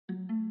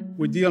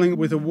We're dealing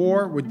with a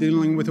war. We're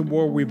dealing with a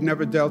war we've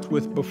never dealt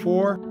with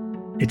before.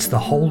 It's the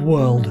whole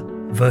world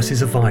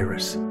versus a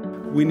virus.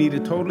 We need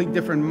a totally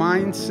different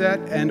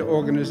mindset and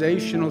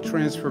organizational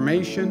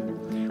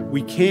transformation.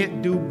 We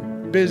can't do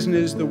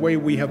business the way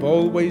we have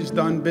always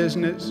done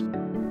business.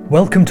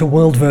 Welcome to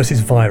World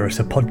vs. Virus,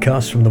 a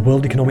podcast from the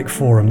World Economic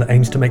Forum that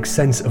aims to make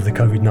sense of the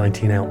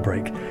COVID-19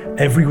 outbreak.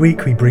 Every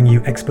week we bring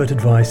you expert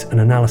advice and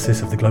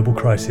analysis of the global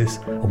crisis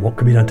and what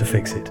can be done to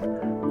fix it.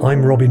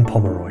 I'm Robin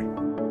Pomeroy.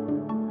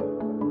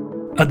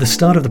 At the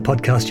start of the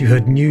podcast, you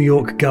heard New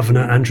York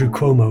Governor Andrew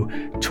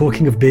Cuomo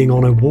talking of being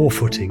on a war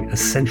footing as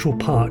Central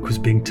Park was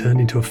being turned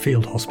into a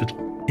field hospital.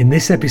 In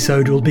this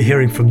episode, we'll be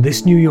hearing from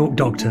this New York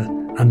doctor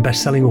and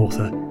best-selling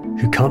author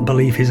who can't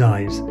believe his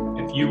eyes.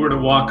 If you were to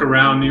walk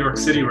around New York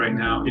City right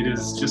now, it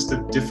is just a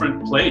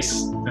different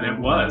place than it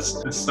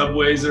was. The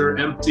subways are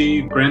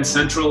empty, Grand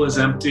Central is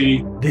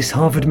empty. This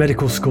Harvard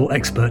Medical School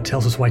expert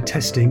tells us why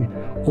testing,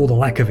 or the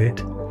lack of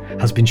it,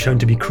 has been shown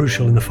to be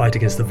crucial in the fight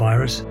against the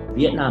virus.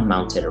 Vietnam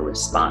mounted a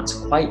response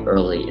quite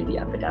early in the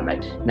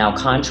epidemic. Now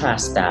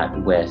contrast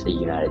that with the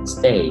United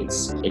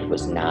States, it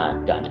was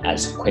not done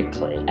as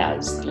quickly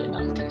as the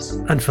Vietnam case.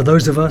 And for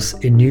those of us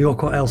in New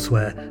York or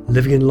elsewhere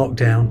living in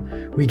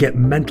lockdown, we get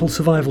mental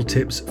survival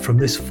tips from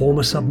this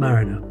former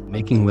submariner.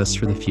 Making lists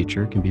for the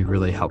future can be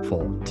really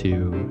helpful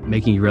to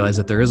making you realize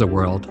that there is a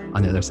world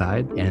on the other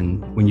side.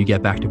 And when you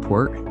get back to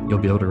port, you'll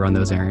be able to run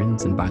those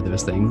errands and buy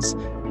those things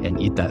and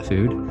eat that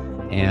food.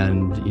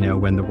 And,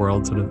 when the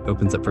world sort of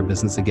opens up for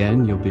business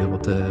again, you'll be able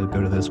to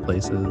go to those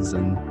places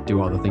and do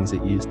all the things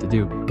that you used to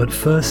do. But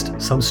first,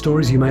 some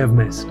stories you may have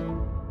missed.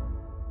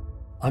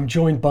 I'm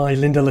joined by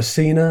Linda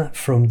Lacina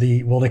from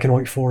the World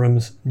Economic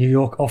Forum's New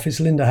York office.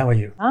 Linda, how are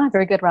you?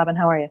 Very good, Robin.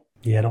 How are you?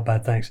 Yeah, not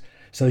bad, thanks.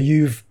 So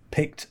you've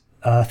picked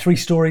 3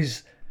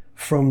 stories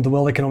from the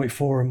World Economic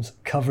Forum's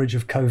coverage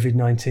of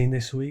COVID-19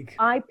 this week.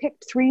 I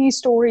picked 3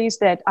 stories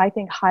that I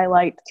think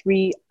highlight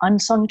 3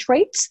 unsung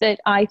traits that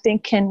I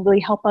think can really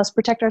help us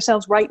protect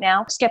ourselves right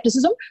now.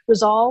 Skepticism,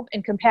 resolve,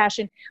 and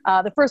compassion.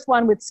 The first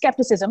one with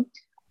skepticism.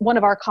 One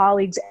of our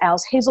colleagues,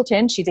 Alice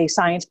Hazelton, she's a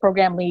science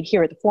program lead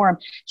here at the Forum.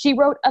 She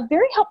wrote a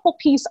very helpful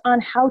piece on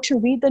how to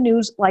read the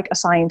news like a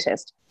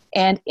scientist.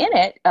 And in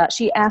it,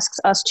 she asks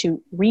us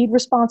to read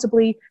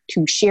responsibly,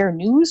 to share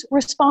news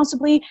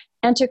responsibly,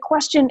 and to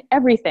question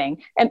everything.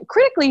 And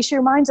critically, she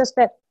reminds us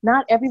that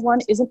not everyone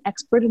is an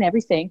expert in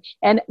everything,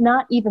 and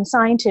not even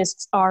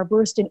scientists are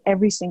versed in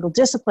every single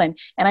discipline.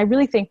 And I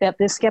really think that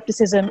this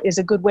skepticism is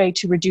a good way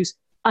to reduce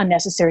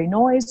unnecessary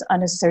noise,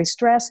 unnecessary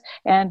stress,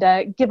 and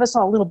give us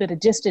all a little bit of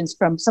distance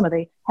from some of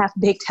the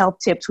half-baked health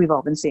tips we've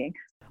all been seeing.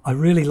 I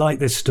really like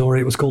this story.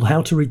 It was called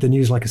How to Read the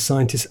News Like a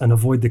Scientist and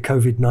Avoid the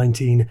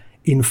COVID-19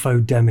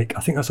 Infodemic. I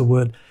think that's a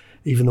word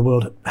even the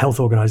World Health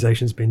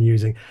Organization has been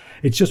using.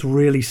 It's just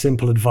really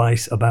simple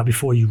advice about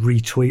before you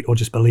retweet or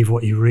just believe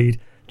what you read,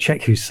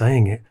 check who's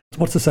saying it.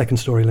 What's the second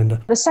story,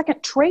 Linda? The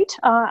second trait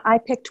I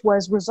picked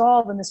was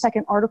resolve, and the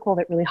second article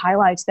that really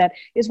highlights that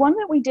is one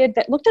that we did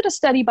that looked at a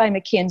study by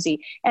McKinsey,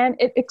 and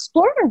it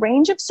explored a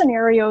range of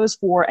scenarios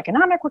for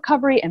economic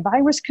recovery and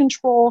virus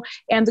control.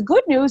 And the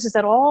good news is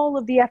that all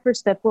of the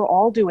efforts that we're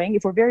all doing,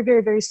 if we're very,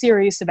 very, very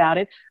serious about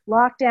it,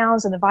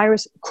 lockdowns and the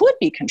virus could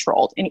be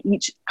controlled in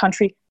each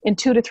country in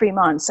 2 to 3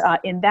 months.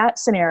 In that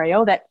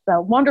scenario, that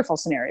wonderful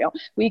scenario,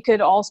 we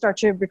could all start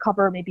to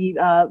recover maybe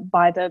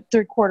by the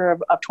third quarter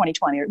of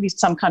 2020, or at least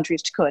some countries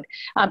could.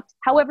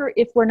 However,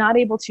 if we're not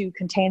able to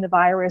contain the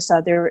virus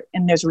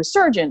and there's a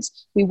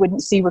resurgence, we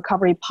wouldn't see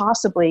recovery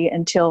possibly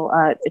until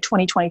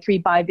 2023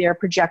 by their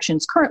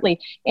projections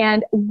currently.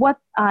 And what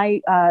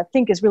I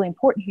think is really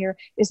important here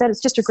is that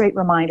it's just a great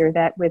reminder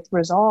that with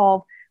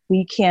resolve,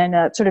 we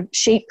can sort of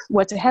shape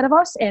what's ahead of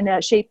us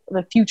and shape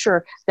the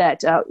future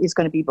that is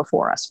going to be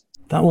before us.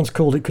 That one's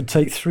called It Could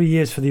Take 3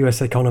 Years for the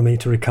US Economy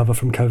to Recover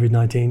from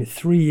COVID-19.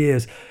 3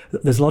 years.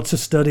 There's lots of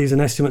studies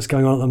and estimates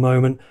going on at the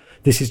moment.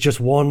 This is just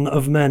one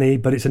of many,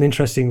 but it's an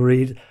interesting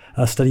read,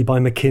 a study by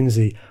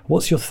McKinsey.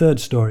 What's your third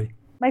story?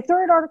 My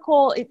third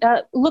article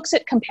looks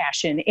at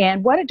compassion,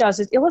 and what it does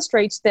is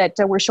illustrates that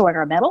we're showing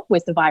our mettle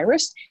with the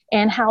virus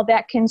and how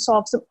that can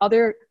solve some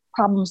other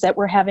problems that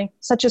we're having,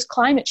 such as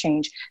climate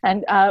change.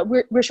 And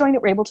we're showing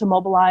that we're able to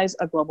mobilize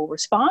a global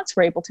response.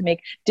 We're able to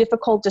make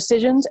difficult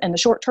decisions in the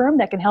short term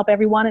that can help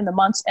everyone in the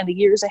months and the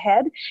years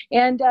ahead.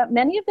 And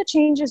many of the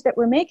changes that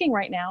we're making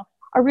right now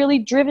are really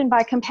driven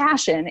by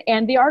compassion.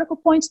 And the article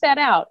points that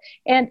out.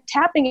 And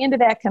tapping into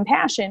that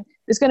compassion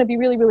is going to be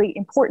really, really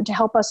important to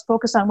help us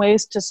focus on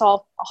ways to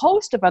solve a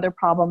host of other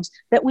problems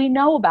that we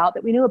know about,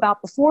 that we knew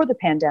about before the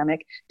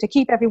pandemic, to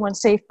keep everyone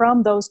safe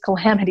from those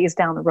calamities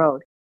down the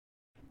road.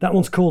 That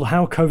one's called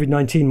How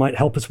COVID-19 Might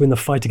Help Us Win the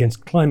Fight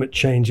Against Climate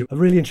Change. A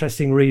really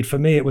interesting read. For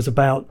me, it was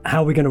about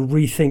how we're going to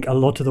rethink a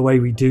lot of the way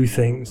we do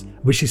things,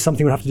 which is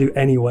something we'll have to do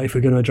anyway if we're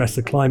going to address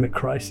the climate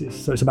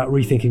crisis. So it's about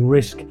rethinking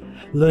risk,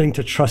 learning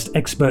to trust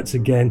experts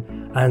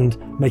again, and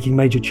making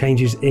major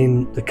changes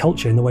in the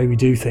culture, in the way we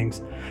do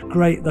things.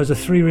 Great. Those are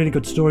 3 really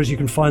good stories. You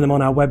can find them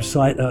on our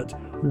website at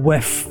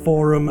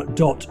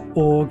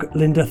wefforum.org.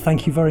 Linda,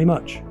 thank you very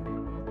much.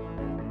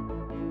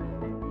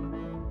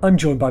 I'm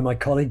joined by my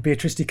colleague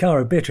Beatrice Di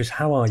Caro. Beatrice,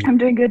 how are you? I'm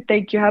doing good,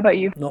 thank you. How about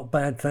you? Not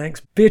bad,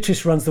 thanks.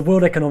 Beatrice runs the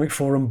World Economic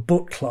Forum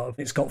Book Club.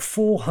 It's got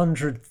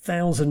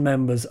 400,000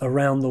 members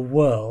around the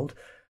world.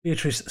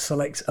 Beatrice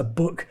selects a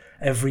book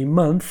every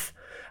month,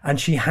 and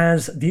she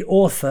has the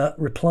author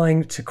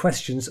replying to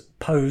questions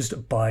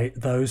posed by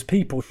those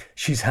people.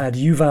 She's had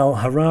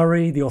Yuval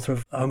Harari, the author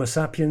of Homo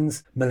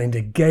Sapiens,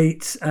 Melinda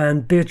Gates,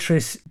 and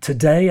Beatrice,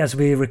 today, as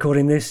we're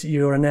recording this,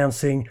 you're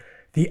announcing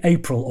the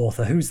April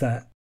author. Who's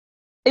that?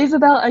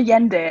 Isabel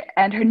Allende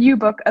and her new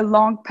book, A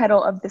Long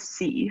Petal of the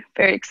Sea.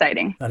 Very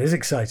exciting. That is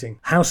exciting.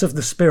 House of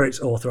the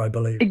Spirits author, I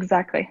believe.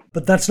 Exactly.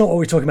 But that's not what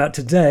we're talking about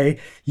today.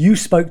 You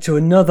spoke to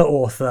another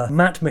author,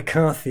 Matt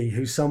McCarthy,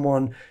 who's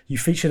someone, you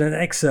featured an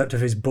excerpt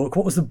of his book.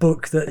 What was the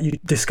book that you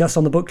discussed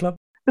on the book club?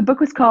 The book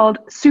was called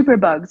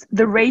Superbugs,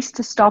 The Race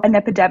to Stop an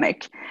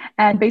Epidemic.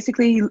 And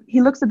basically, he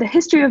looks at the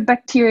history of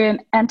bacteria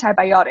and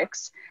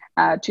antibiotics,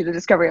 to the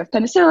discovery of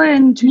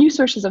penicillin, to new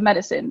sources of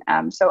medicine.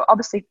 So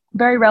obviously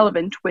very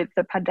relevant with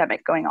the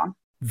pandemic going on.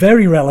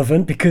 Very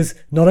relevant because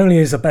not only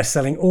is a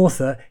best-selling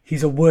author,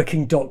 he's a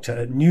working doctor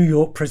at New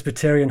York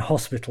Presbyterian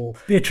Hospital.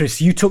 Beatrice,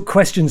 you took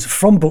questions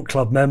from book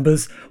club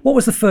members. What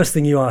was the first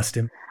thing you asked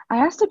him? I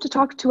asked him to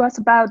talk to us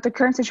about the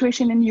current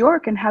situation in New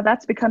York and how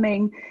that's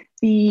becoming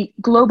the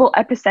global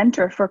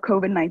epicenter for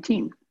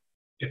COVID-19.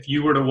 If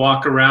you were to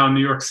walk around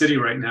New York City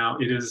right now,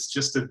 it is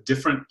just a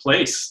different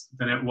place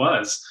than it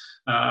was.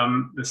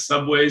 The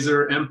subways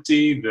are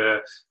empty. The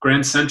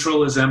Grand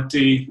Central is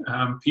empty.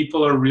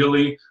 People are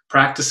really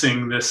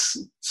practicing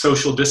this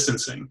social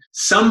distancing.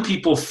 Some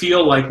people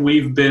feel like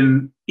we've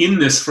been in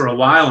this for a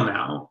while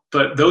now,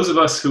 but those of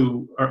us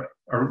who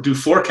do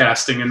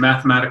forecasting and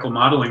mathematical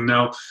modeling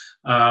know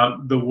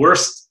the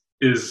worst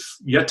is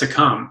yet to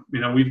come.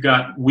 We've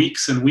got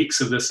weeks and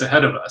weeks of this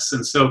ahead of us.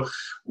 And so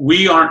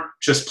we aren't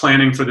just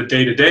planning for the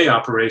day-to-day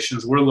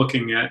operations. We're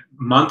looking at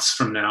months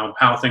from now,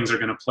 how things are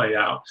going to play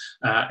out.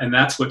 And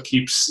that's what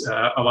keeps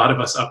a lot of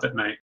us up at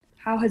night.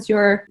 How has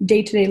your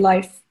day-to-day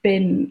life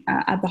been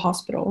at the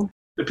hospital?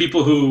 The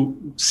people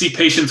who see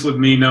patients with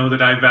me know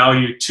that I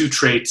value two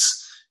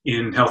traits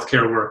in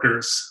healthcare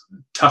workers: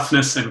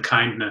 toughness and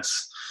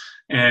kindness.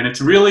 And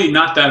it's really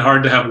not that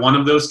hard to have one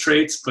of those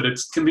traits, but it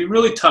can be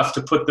really tough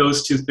to put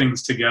those two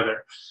things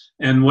together.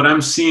 And what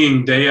I'm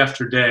seeing day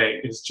after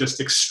day is just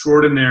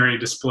extraordinary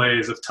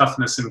displays of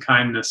toughness and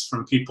kindness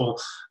from people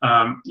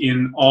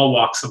in all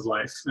walks of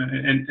life.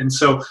 And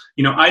so,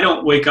 I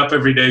don't wake up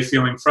every day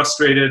feeling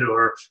frustrated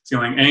or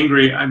feeling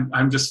angry.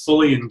 I'm just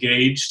fully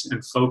engaged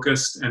and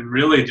focused and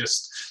really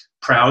just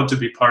proud to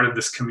be part of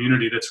this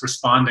community that's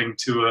responding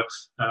to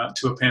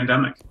a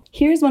pandemic.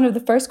 Here's one of the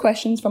first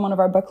questions from one of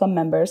our book club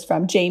members,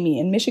 from Jamie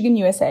in Michigan,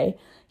 USA.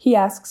 He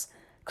asks,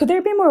 could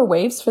there be more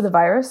waves for the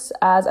virus?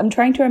 As I'm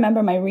trying to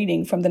remember my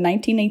reading from the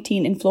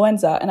 1918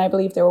 influenza, and I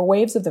believe there were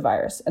waves of the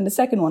virus, and the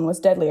second one was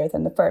deadlier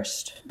than the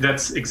first.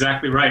 That's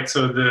exactly right.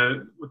 So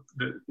the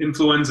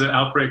influenza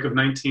outbreak of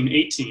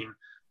 1918,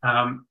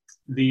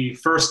 the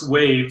first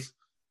wave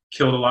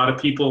killed a lot of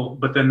people,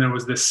 but then there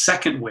was this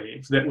second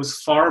wave that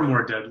was far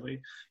more deadly.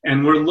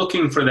 And we're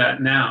looking for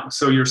that now.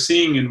 So you're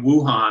seeing in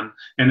Wuhan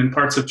and in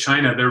parts of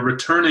China, they're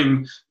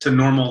returning to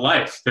normal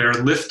life. They're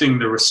lifting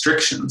the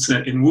restrictions.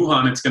 In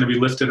Wuhan, it's going to be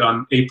lifted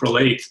on April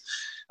 8th.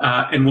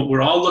 And what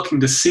we're all looking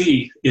to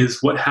see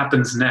is what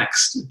happens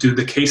next. Do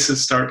the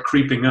cases start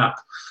creeping up?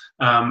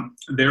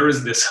 There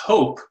is this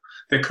hope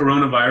that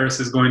coronavirus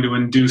is going to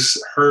induce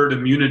herd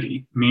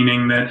immunity,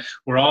 meaning that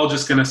we're all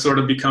just going to sort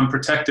of become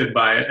protected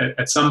by it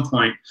at some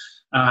point.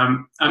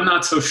 I'm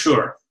not so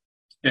sure.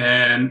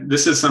 And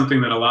this is something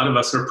that a lot of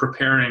us are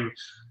preparing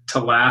to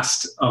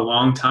last a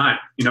long time.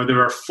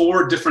 There are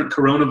 4 different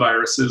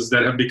coronaviruses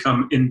that have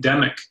become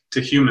endemic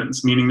to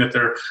humans, meaning that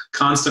they're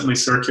constantly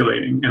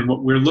circulating. And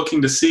what we're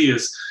looking to see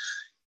is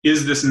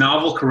this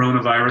novel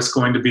coronavirus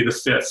going to be the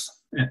 5th?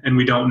 And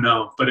we don't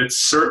know, but it's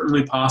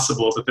certainly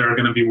possible that there are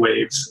going to be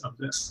waves of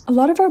this. A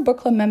lot of our book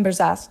club members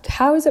asked,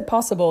 how is it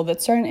possible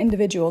that certain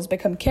individuals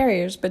become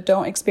carriers but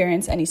don't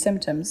experience any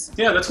symptoms?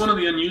 Yeah, that's one of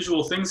the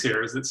unusual things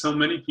here, is that so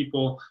many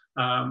people,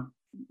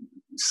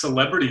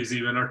 celebrities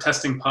even, are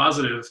testing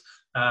positive,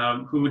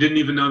 who didn't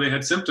even know they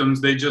had symptoms.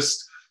 They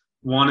just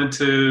wanted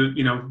to,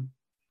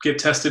 get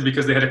tested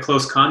because they had a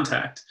close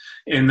contact.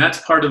 And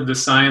that's part of the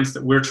science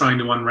that we're trying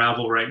to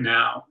unravel right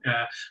now.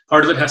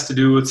 Part of it has to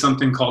do with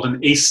something called an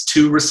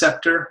ACE2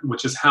 receptor,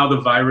 which is how the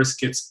virus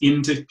gets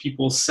into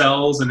people's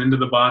cells and into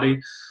the body.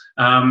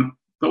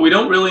 But we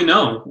don't really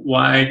know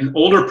why an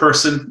older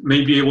person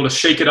may be able to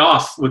shake it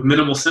off with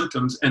minimal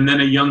symptoms, and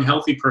then a young,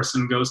 healthy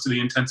person goes to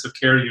the intensive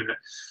care unit.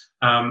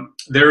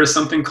 There is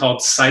something called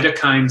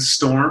cytokine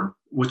storm,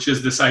 which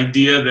is this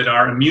idea that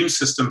our immune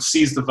system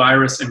sees the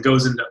virus and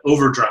goes into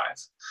overdrive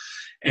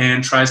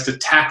and tries to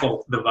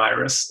tackle the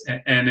virus.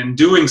 And in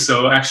doing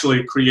so,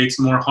 actually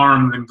creates more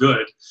harm than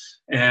good.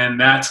 And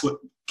that's what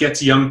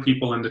gets young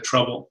people into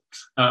trouble.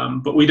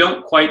 But we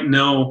don't quite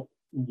know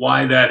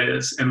why that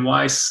is and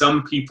why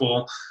some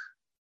people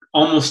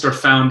almost are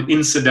found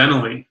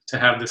incidentally to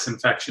have this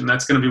infection.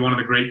 That's going to be one of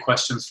the great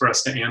questions for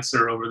us to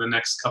answer over the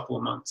next couple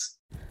of months.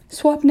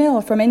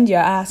 Swapnil from India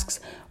asks,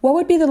 what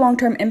would be the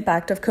long-term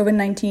impact of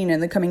COVID-19 in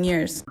the coming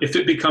years? If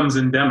it becomes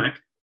endemic,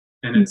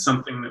 and it's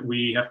something that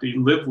we have to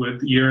live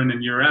with year in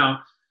and year out,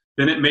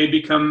 then it may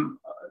become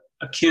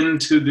akin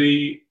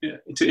to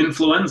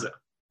influenza,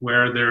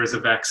 where there is a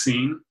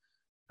vaccine.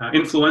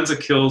 Influenza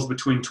kills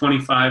between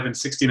 25 and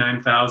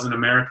 69,000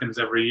 Americans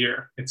every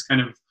year. It's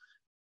kind of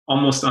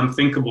almost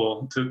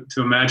unthinkable to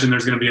imagine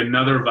there's going to be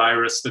another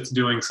virus that's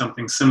doing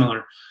something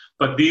similar.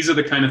 But these are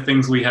the kind of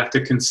things we have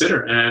to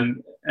consider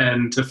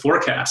and to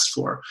forecast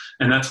for.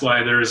 And that's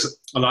why there's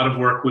a lot of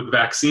work with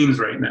vaccines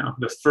right now.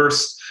 The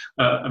first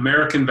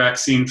American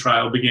vaccine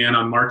trial began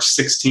on March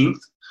 16th.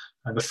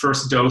 The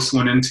first dose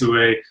went into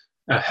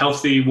a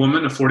healthy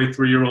woman, a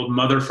 43-year-old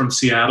mother from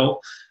Seattle.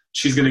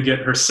 She's going to get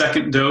her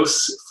second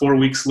dose 4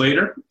 weeks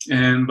later.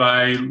 And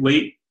by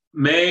late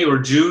May or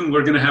June,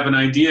 we're going to have an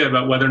idea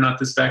about whether or not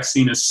this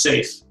vaccine is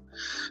safe.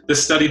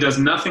 This study does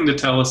nothing to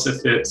tell us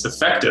if it's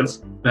effective.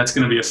 That's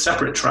going to be a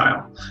separate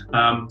trial.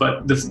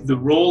 But the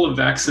role of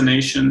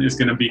vaccination is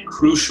going to be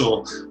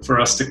crucial for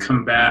us to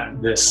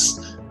combat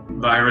this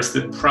virus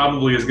that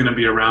probably is going to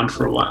be around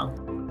for a while.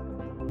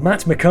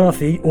 Matt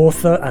McCarthy,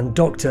 author and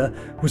doctor,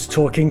 was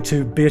talking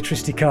to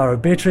Beatrice Di Caro.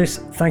 Beatrice,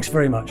 thanks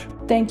very much.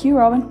 Thank you,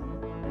 Robin.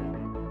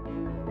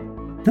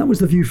 That was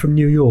the view from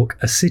New York,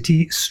 a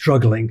city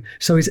struggling.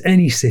 So is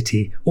any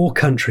city or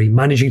country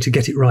managing to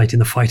get it right in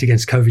the fight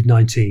against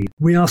COVID-19?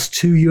 We asked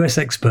two US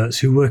experts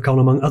who work on,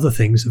 among other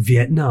things,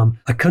 Vietnam,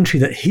 a country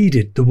that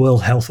heeded the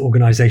World Health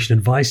Organization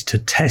advice to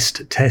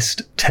test.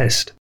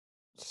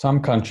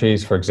 Some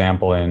countries, for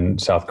example, in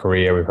South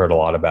Korea, we've heard a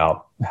lot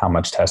about how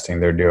much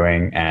testing they're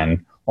doing,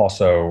 and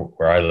also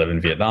where I live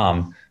in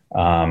Vietnam,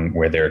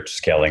 where they're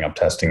scaling up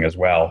testing as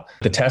well.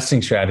 The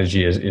testing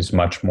strategy is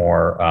much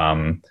more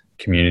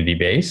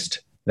community-based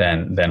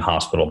than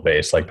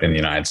hospital-based, like in the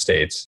United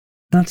States.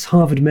 That's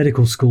Harvard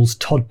Medical School's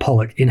Todd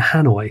Pollock in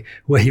Hanoi,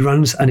 where he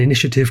runs an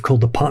initiative called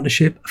the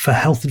Partnership for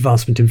Health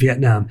Advancement in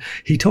Vietnam.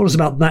 He told us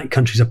about that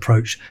country's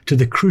approach to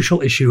the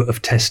crucial issue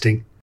of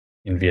testing.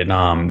 In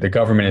Vietnam, the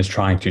government is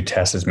trying to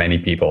test as many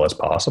people as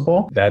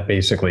possible. That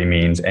basically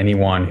means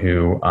anyone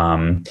who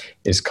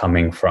is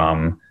coming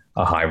from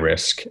a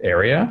high-risk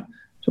area,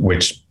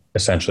 which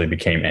essentially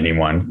became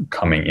anyone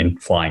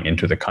flying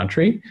into the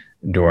country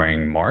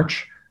during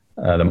March,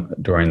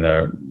 during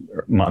the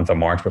month of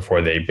March,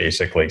 before they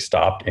basically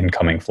stopped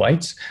incoming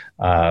flights.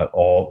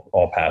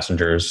 All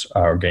passengers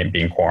are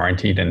being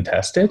quarantined and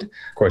tested.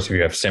 Of course, if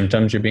you have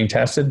symptoms, you're being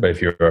tested, but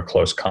if you're a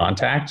close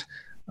contact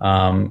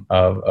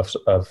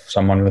of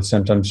someone with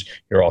symptoms,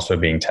 you're also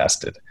being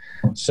tested.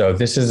 So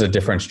this is a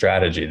different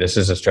strategy. This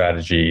is a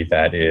strategy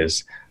that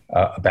is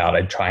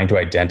about trying to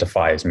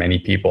identify as many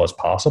people as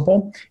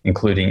possible,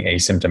 including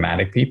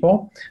asymptomatic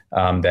people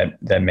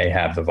that may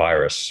have the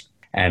virus,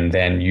 and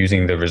then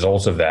using the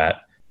results of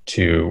that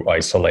to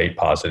isolate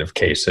positive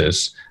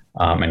cases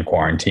and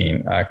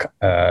quarantine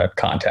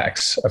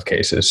contacts of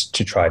cases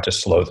to try to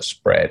slow the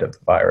spread of the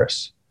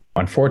virus.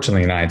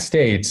 Unfortunately, in the United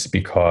States,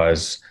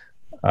 because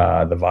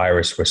the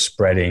virus was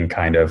spreading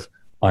kind of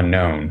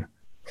unknown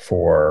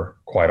for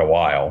quite a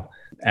while,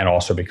 and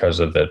also because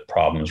of the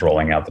problems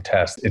rolling out the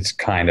test, it's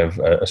kind of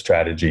a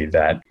strategy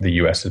that the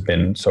U.S. has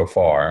been so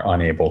far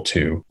unable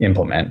to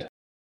implement.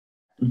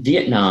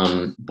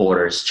 Vietnam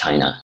borders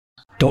China.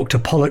 Dr.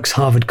 Pollock's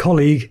Harvard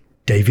colleague,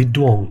 David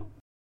Duong.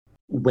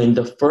 When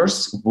the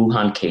first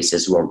Wuhan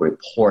cases were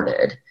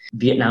reported,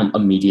 Vietnam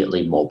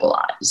immediately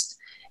mobilized.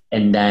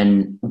 And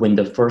then when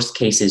the first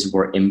cases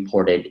were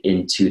imported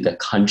into the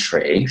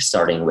country,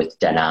 starting with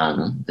Da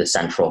Nang, the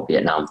central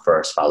Vietnam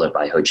first, followed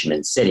by Ho Chi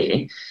Minh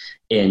City,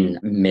 in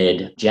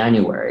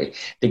mid-January,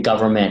 the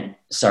government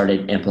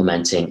started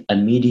implementing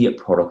immediate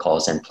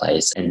protocols in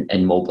place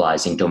and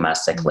mobilizing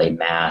domestically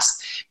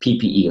masks,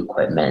 PPE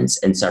equipment,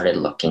 and started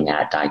looking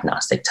at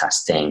diagnostic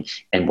testing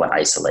and what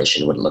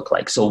isolation would look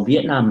like. So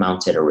Vietnam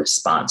mounted a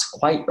response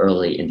quite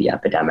early in the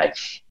epidemic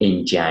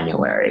in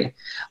January.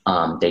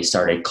 They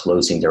started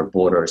closing their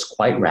borders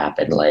quite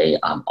rapidly,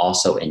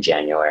 also in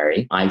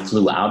January. I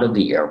flew out of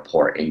the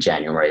airport in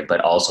January,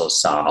 but also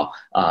saw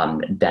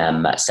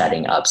them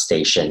setting up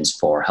stations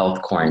for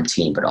health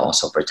quarantine, but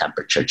also for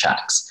temperature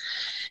checks.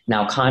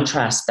 Now,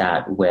 contrast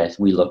that with,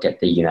 we look at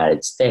the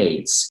United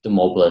States, the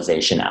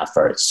mobilization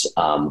efforts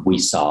we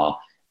saw.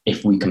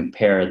 If we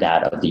compare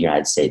that of the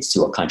United States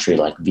to a country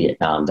like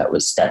Vietnam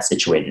that's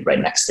situated right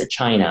next to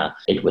China,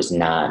 it was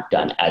not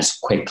done as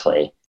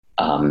quickly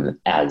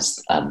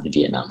as the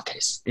Vietnam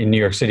case. In New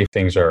York City,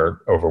 things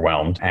are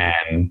overwhelmed,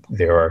 and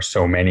there are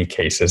so many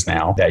cases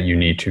now that you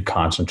need to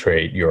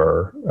concentrate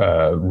your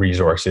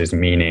resources,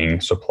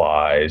 meaning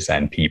supplies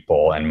and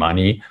people and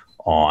money,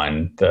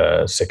 on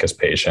the sickest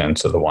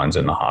patients, or the ones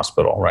in the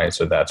hospital, right?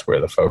 So that's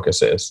where the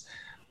focus is.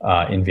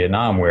 In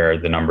Vietnam, where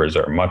the numbers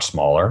are much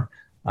smaller,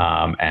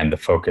 and the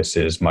focus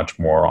is much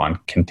more on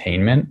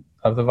containment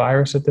of the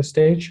virus at this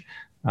stage.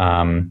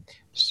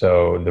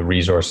 So the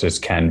resources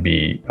can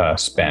be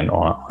spent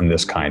on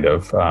this kind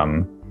of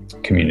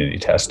community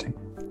testing.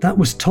 That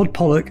was Todd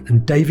Pollock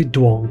and David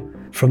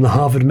Duong. from the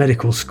Harvard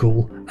Medical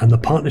School and the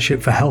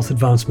Partnership for Health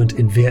Advancement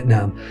in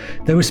Vietnam.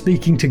 They were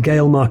speaking to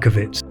Gail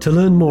Markovits. To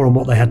learn more on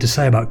what they had to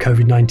say about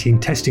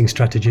COVID-19 testing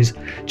strategies,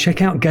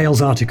 check out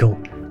Gail's article,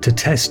 To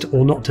Test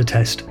or Not to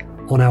Test,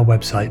 on our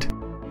website.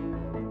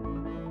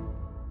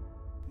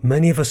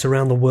 Many of us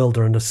around the world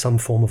are under some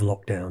form of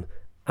lockdown,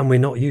 and we're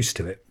not used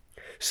to it.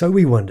 So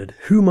we wondered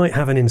who might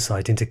have an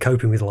insight into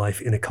coping with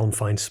life in a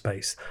confined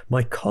space.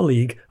 My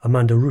colleague,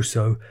 Amanda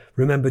Russo,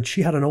 remembered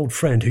she had an old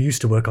friend who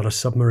used to work on a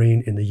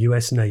submarine in the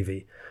US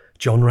Navy,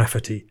 John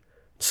Rafferty.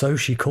 So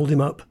she called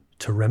him up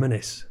to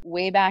reminisce.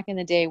 Way back in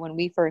the day when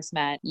we first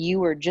met, you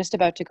were just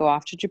about to go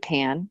off to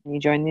Japan. You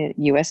joined the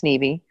US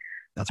Navy.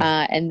 That's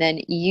right. And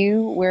then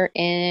you were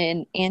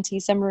an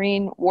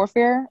anti-submarine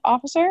warfare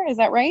officer. Is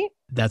that right?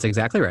 That's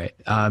exactly right.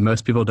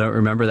 Most people don't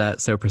remember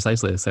that so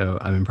precisely, so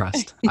I'm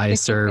impressed. I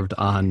served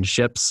on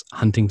ships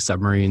hunting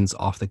submarines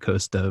off the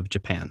coast of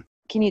Japan.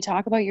 Can you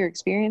talk about your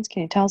experience?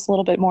 Can you tell us a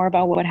little bit more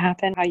about what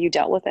happened, how you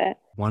dealt with it?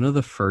 One of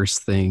the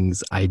first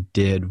things I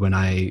did when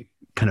I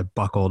kind of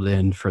buckled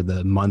in for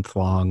the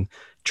month-long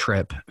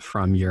trip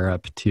from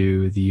Europe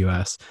to the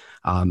US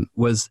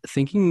was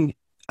thinking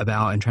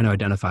about and trying to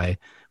identify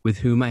with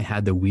whom I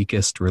had the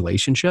weakest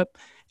relationship,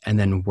 and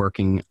then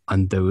working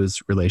on those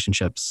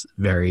relationships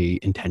very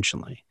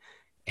intentionally.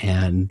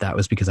 And that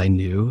was because I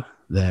knew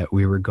that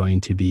we were going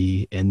to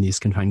be in these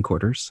confined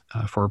quarters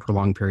for a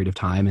prolonged period of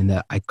time, and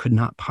that I could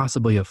not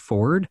possibly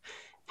afford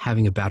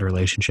having a bad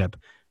relationship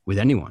with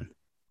anyone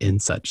in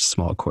such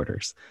small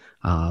quarters.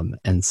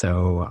 And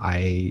so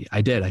I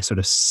did. I sort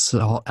of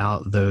sought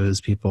out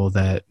those people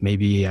that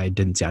maybe I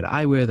didn't see eye to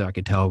eye with, or I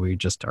could tell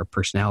our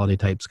personality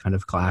types kind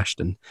of clashed,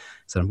 and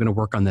said, I'm going to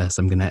work on this.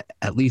 I'm going to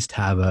at least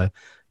have a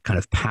kind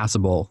of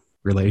passable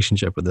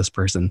relationship with this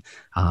person,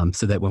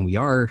 so that when we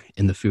are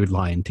in the food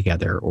line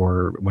together,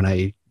 or when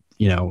I,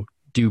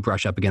 do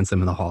brush up against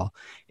them in the hall,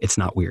 it's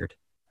not weird.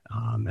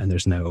 And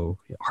there's no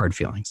hard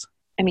feelings.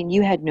 I mean,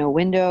 you had no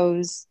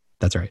windows.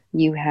 That's right.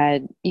 You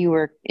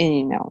were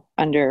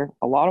under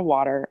a lot of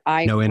water.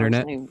 No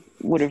internet.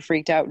 Would have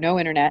freaked out. No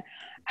internet.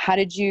 How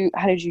did you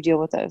deal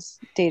with this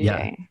day to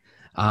day?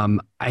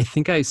 I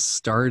think I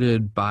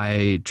started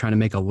by trying to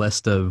make a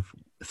list of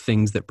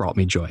things that brought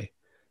me joy,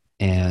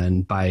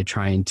 and by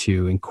trying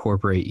to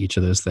incorporate each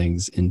of those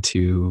things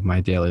into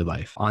my daily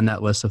life. On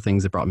that list of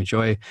things that brought me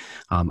joy,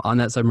 on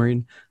that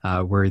submarine,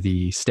 were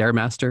the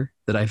Stairmaster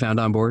that I found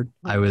on board.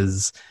 I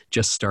was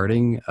just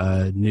starting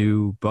a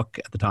new book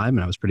at the time,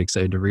 and I was pretty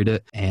excited to read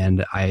it.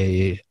 And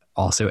I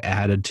also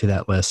added to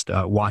that list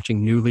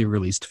watching newly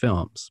released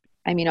films.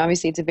 I mean,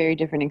 obviously, it's a very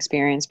different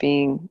experience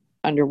being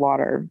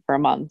underwater for a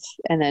month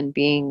and then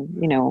being,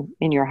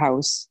 in your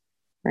house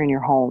or in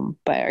your home.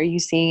 But are you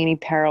seeing any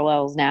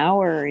parallels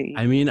now?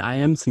 I mean, I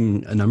am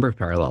seeing a number of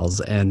parallels,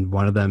 and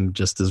one of them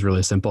just is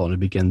really simple, and it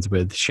begins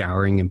with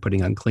showering and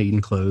putting on clean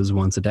clothes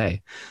once a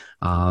day.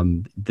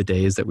 The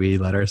days that we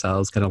let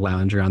ourselves kind of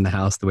lounge around the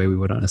house the way we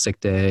would on a sick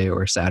day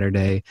or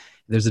Saturday,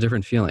 there's a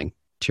different feeling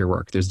to your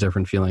work. There's a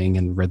different feeling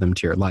and rhythm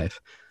to your life.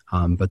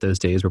 But those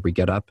days where we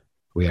get up,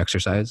 we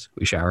exercise,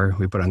 we shower,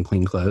 we put on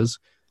clean clothes,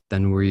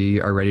 then we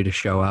are ready to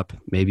show up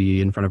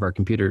maybe in front of our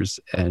computers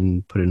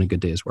and put in a good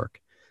day's work.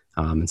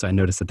 And so I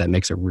noticed that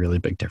makes a really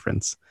big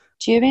difference.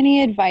 Do you have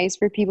any advice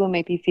for people who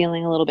might be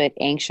feeling a little bit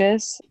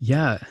anxious?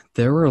 Yeah,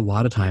 there were a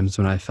lot of times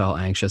when I felt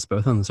anxious,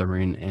 both on the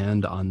submarine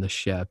and on the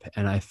ship.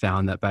 And I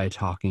found that by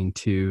talking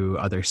to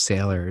other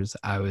sailors,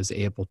 I was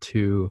able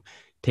to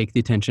take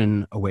the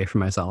attention away from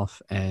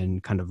myself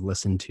and kind of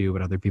listen to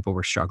what other people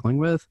were struggling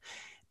with,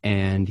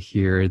 and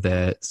hear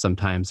that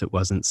sometimes it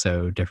wasn't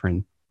so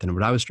different than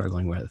what I was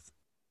struggling with.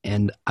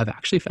 And I've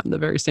actually found the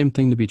very same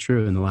thing to be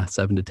true in the last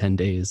 7 to 10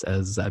 days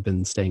as I've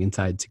been staying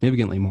inside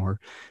significantly more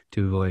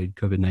to avoid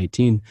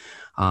COVID-19.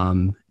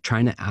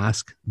 Trying to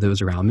ask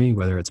those around me,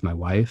 whether it's my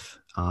wife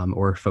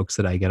or folks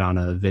that I get on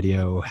a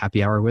video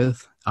happy hour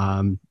with,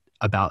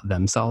 about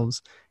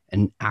themselves,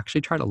 and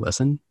actually try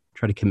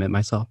to commit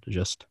myself to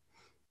just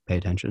pay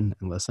attention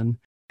and listen.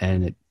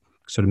 And it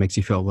sort of makes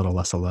you feel a little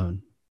less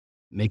alone.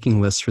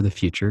 Making lists for the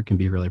future can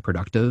be really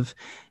productive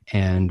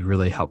and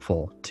really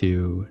helpful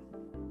to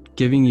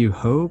giving you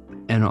hope,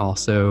 and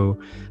also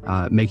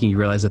making you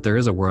realize that there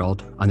is a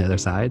world on the other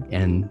side.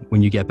 And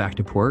when you get back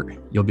to port,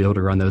 you'll be able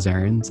to run those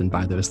errands and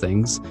buy those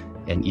things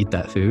and eat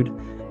that food.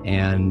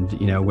 And,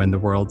 when the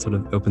world sort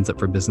of opens up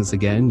for business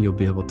again, you'll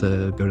be able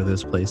to go to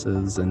those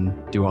places and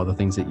do all the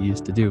things that you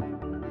used to do.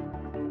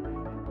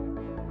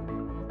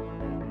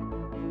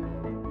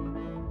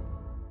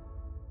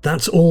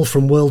 That's all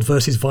from World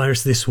vs.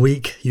 Virus this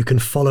week. You can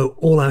follow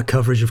all our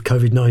coverage of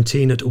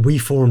COVID-19 at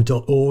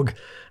weforum.org,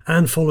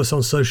 and follow us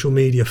on social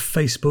media: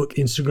 Facebook,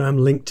 Instagram,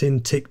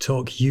 LinkedIn,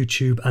 TikTok,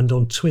 YouTube, and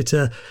on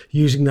Twitter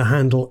using the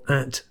handle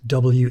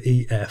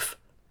 @WEF.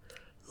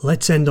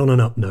 Let's end on an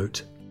up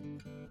note.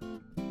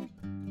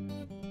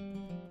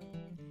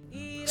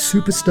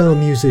 Superstar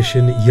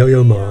musician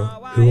Yo-Yo Ma,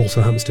 who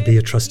also happens to be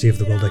a trustee of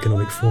the World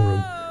Economic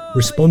Forum,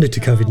 responded to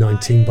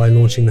COVID-19 by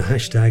launching the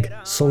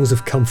hashtag Songs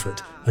of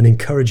Comfort and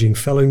encouraging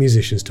fellow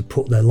musicians to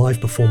put their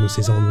live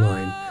performances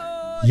online.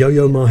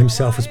 Yo-Yo Ma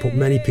himself has put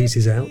many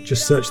pieces out.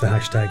 Just search the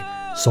hashtag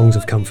Songs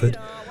of Comfort.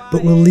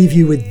 But we'll leave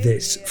you with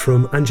this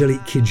from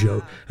Angelique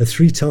Kidjo, a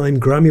 3-time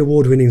Grammy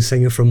Award-winning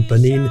singer from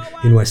Benin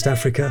in West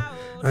Africa.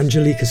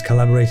 Angelique has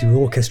collaborated with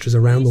orchestras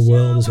around the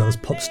world as well as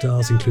pop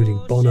stars including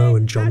Bono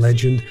and John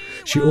Legend.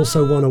 She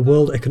also won a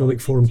World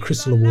Economic Forum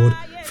Crystal Award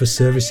for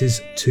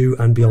services to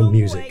and beyond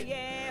music.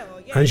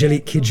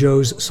 Angelique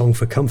Kidjo's Song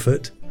for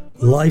Comfort,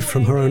 live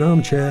from her own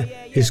armchair,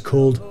 is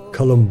called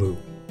Kulumbu.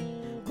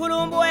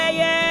 Kulumbu,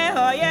 yeah,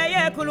 oh yeah,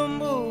 yeah,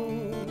 Kulumbu.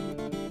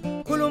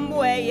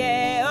 Kulumbu,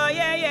 yeah, oh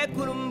yeah, yeah,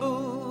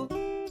 Kulumbu.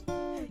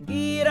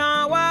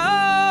 Irawa,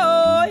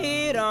 oh,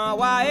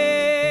 Irawa,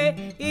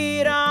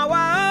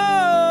 Irawa,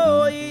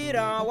 oh,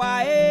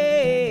 Irawa,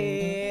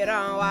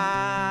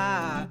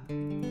 Irawa.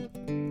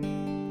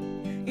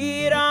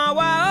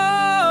 Irawa,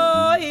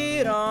 oh,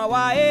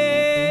 Irawa,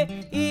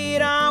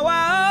 Irawa,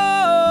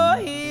 oh,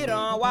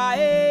 Irawa,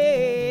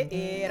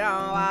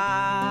 Irawa.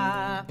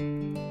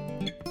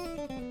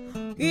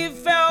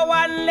 Ife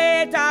one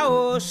later,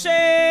 oh,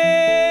 ṣe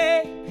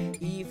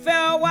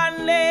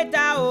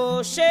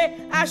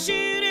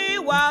àṣírí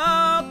wa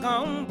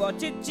ọkàn ń bọ̀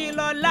títí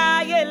lọ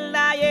láyé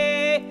láyé.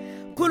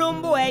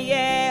 Kulumbu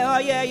ẹyẹ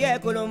ọyẹyẹ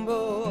kulumbu.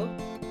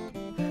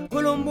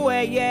 Kulumbu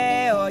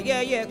ẹyẹ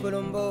ọyẹyẹ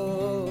kulumbu.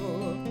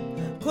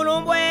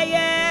 Kulumbu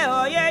ẹyẹ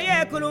ọyẹyẹ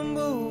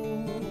kulumbu.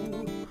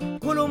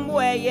 Kulumbu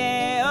ẹyẹ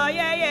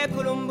ọyẹyẹ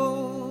kulumbu.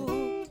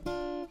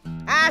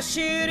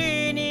 Àṣírí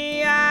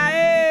ni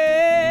ayé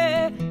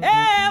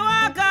wá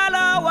ká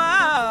lọ wá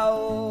o.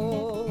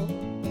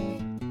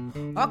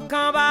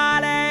 Ọkàn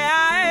balẹ̀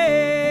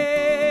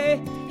ayé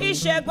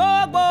iṣẹ́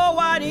gbogbo